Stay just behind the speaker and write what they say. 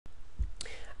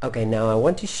Okay, now I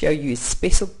want to show you a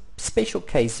special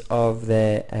case of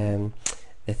the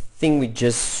thing we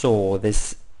just saw,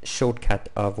 this shortcut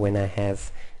of when I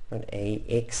have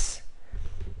x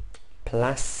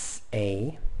plus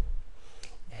a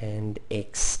and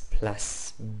x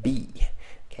plus b.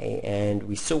 Okay, and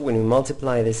we saw when we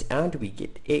multiply this out we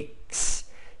get x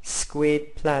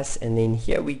squared plus, and then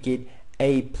here we get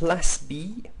a plus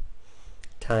b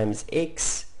times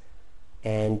x,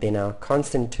 and then our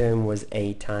constant term was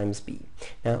a times b.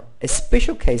 Now a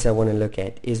special case I want to look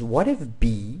at is what if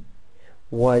b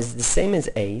was the same as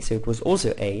a, so it was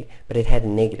also a, but it had a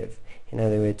negative. In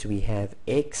other words, we have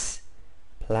x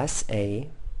plus a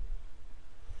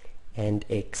and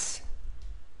x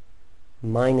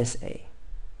minus a.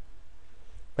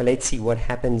 Well, let's see what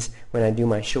happens when I do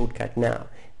my shortcut now.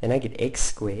 Then I get x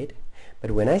squared,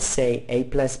 but when I say a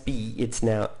plus b, it's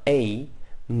now a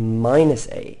minus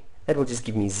a. That will just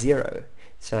give me 0.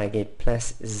 So I get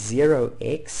plus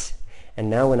 0x, and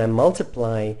now when I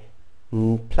multiply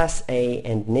plus a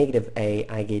and negative a,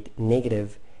 I get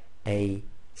negative a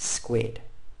squared.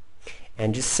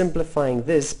 And just simplifying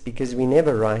this, because we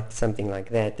never write something like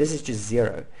that, this is just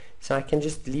 0. So I can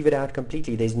just leave it out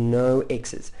completely. There's no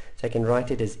x's. So I can write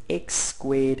it as x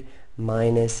squared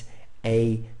minus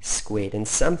a squared. And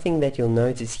something that you'll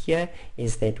notice here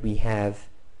is that we have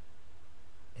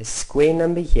a square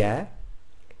number here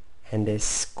and a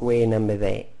square number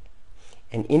there,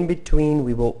 and in between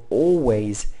we will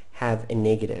always have a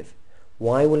negative.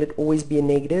 Why will it always be a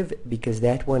negative? Because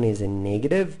that one is a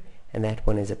negative and that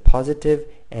one is a positive,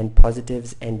 and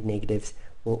positives and negatives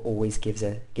will always give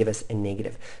us a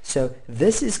negative. So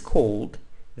this is called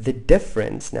the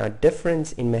difference. Now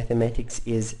difference in mathematics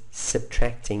is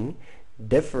subtracting.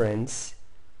 Difference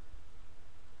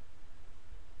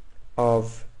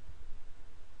of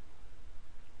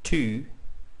two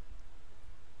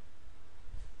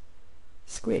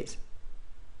squares.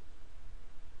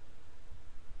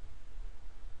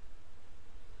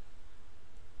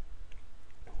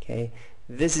 Okay,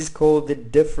 this is called the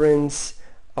difference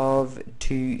of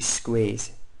two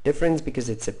squares. Difference because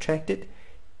it's subtracted,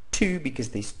 two because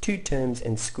there's two terms,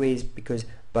 and squares because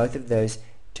both of those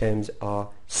terms are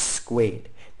squared.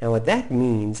 Now what that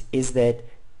means is that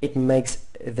it makes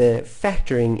the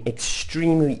factoring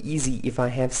extremely easy if I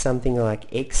have something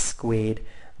like x squared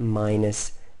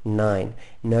minus 9.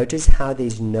 Notice how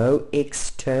there's no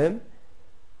x term,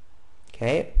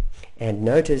 okay, and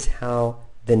notice how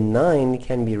the 9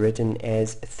 can be written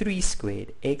as 3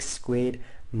 squared, x squared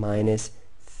minus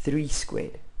 3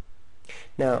 squared.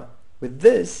 Now with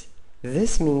this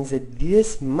means that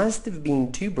this must have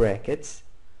been two brackets,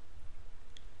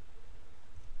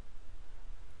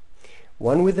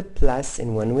 one with a plus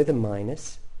and one with a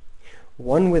minus,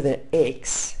 one with an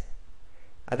x,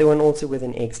 other one also with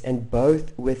an x, and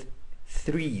both with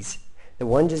 3's. The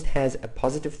one just has a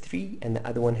positive 3 and the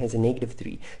other one has a negative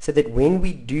 3. So that when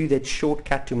we do that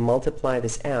shortcut to multiply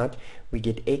this out, we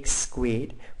get x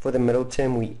squared. For the middle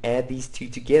term we add these two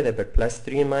together, but plus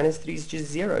 3 and minus 3 is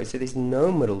just 0, so there's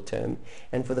no middle term.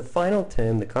 And for the final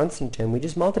term, the constant term, we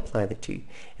just multiply the two,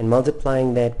 and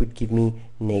multiplying that would give me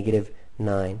negative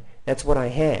 9. That's what I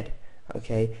had.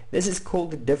 Okay, this is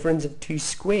called the difference of two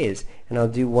squares, and I'll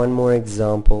do one more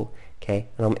example. Okay,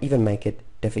 and I'll even make it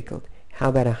difficult. How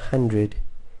about 100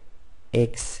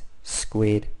 x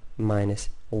squared minus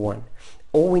 1?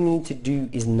 All we need to do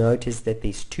is notice that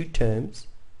there's two terms,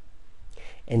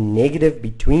 a negative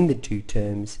between the two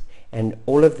terms, and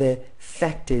all of the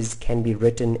factors can be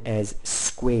written as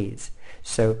squares.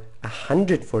 So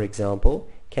 100, for example,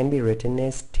 can be written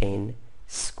as 10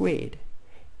 squared.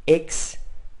 X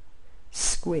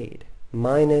squared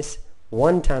minus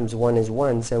 1 times 1 is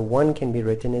 1, so 1 can be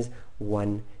written as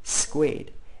 1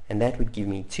 squared. And that would give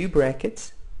me two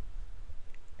brackets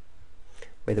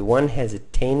where the one has a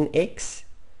 10x,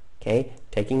 okay,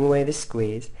 taking away the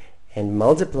squares, and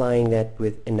multiplying that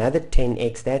with another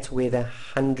 10x. That's where the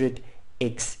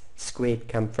 100x squared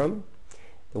come from.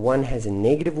 The one has a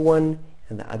negative 1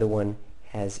 and the other one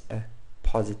has a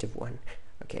positive 1.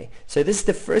 Okay, so this is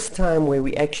the first time where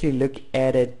we actually look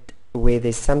at it where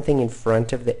there's something in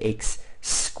front of the x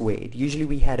squared. Usually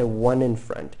we had a 1 in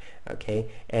front,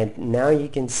 okay, and now you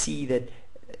can see that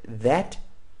that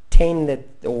 10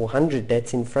 or 100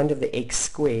 that's in front of the x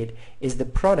squared is the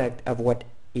product of what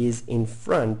is in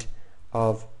front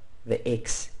of the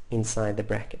x inside the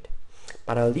bracket.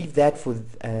 But I'll leave that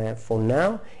for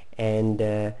now,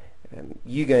 and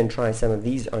you go and try some of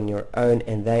these on your own,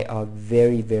 and they are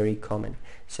very, very common.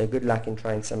 So good luck in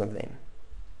trying some of them.